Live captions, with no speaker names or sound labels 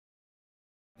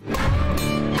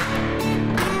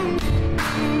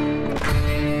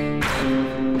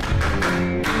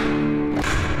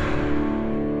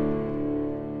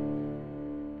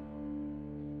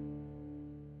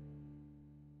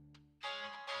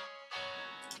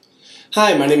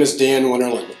Hi, my name is Dan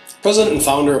Winterland, President and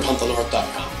founder of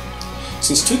HuntTheNorth.com.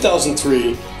 Since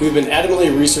 2003, we've been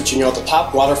adamantly researching out the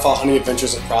top waterfowl hunting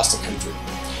adventures across the country.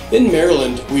 In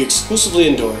Maryland, we exclusively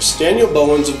endorse Daniel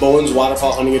Bowens of Bowens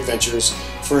Waterfowl Hunting Adventures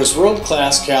for his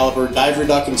world-class caliber diver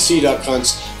duck and sea duck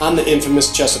hunts on the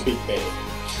infamous Chesapeake Bay.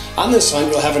 On this hunt,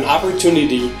 you'll have an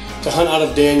opportunity to hunt out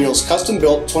of Daniel's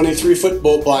custom-built 23-foot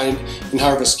boat blind and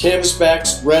harvest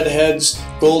canvasbacks, redheads,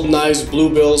 golden eyes,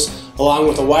 bluebills, along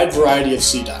with a wide variety of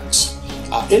sea ducks.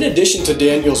 In addition to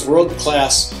Daniel's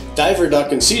world-class diver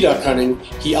duck and sea duck hunting,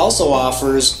 he also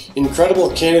offers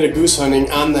incredible Canada goose hunting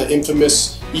on the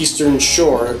infamous eastern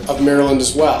shore of Maryland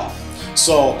as well.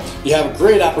 So you have a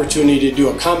great opportunity to do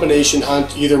a combination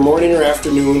hunt either morning or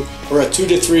afternoon, or a 2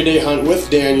 to 3 day hunt with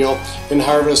Daniel and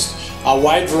harvest a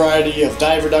wide variety of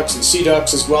diver ducks and sea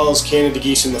ducks as well as Canada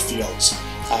geese in the fields.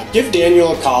 Give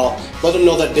Daniel a call, let him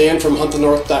know that Dan from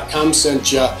HuntTheNorth.com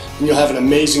sent you, and you'll have an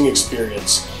amazing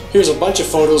experience. Here's a bunch of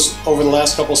photos over the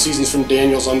last couple seasons from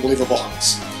Daniel's unbelievable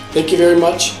hunts. Thank you very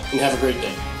much and have a great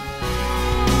day.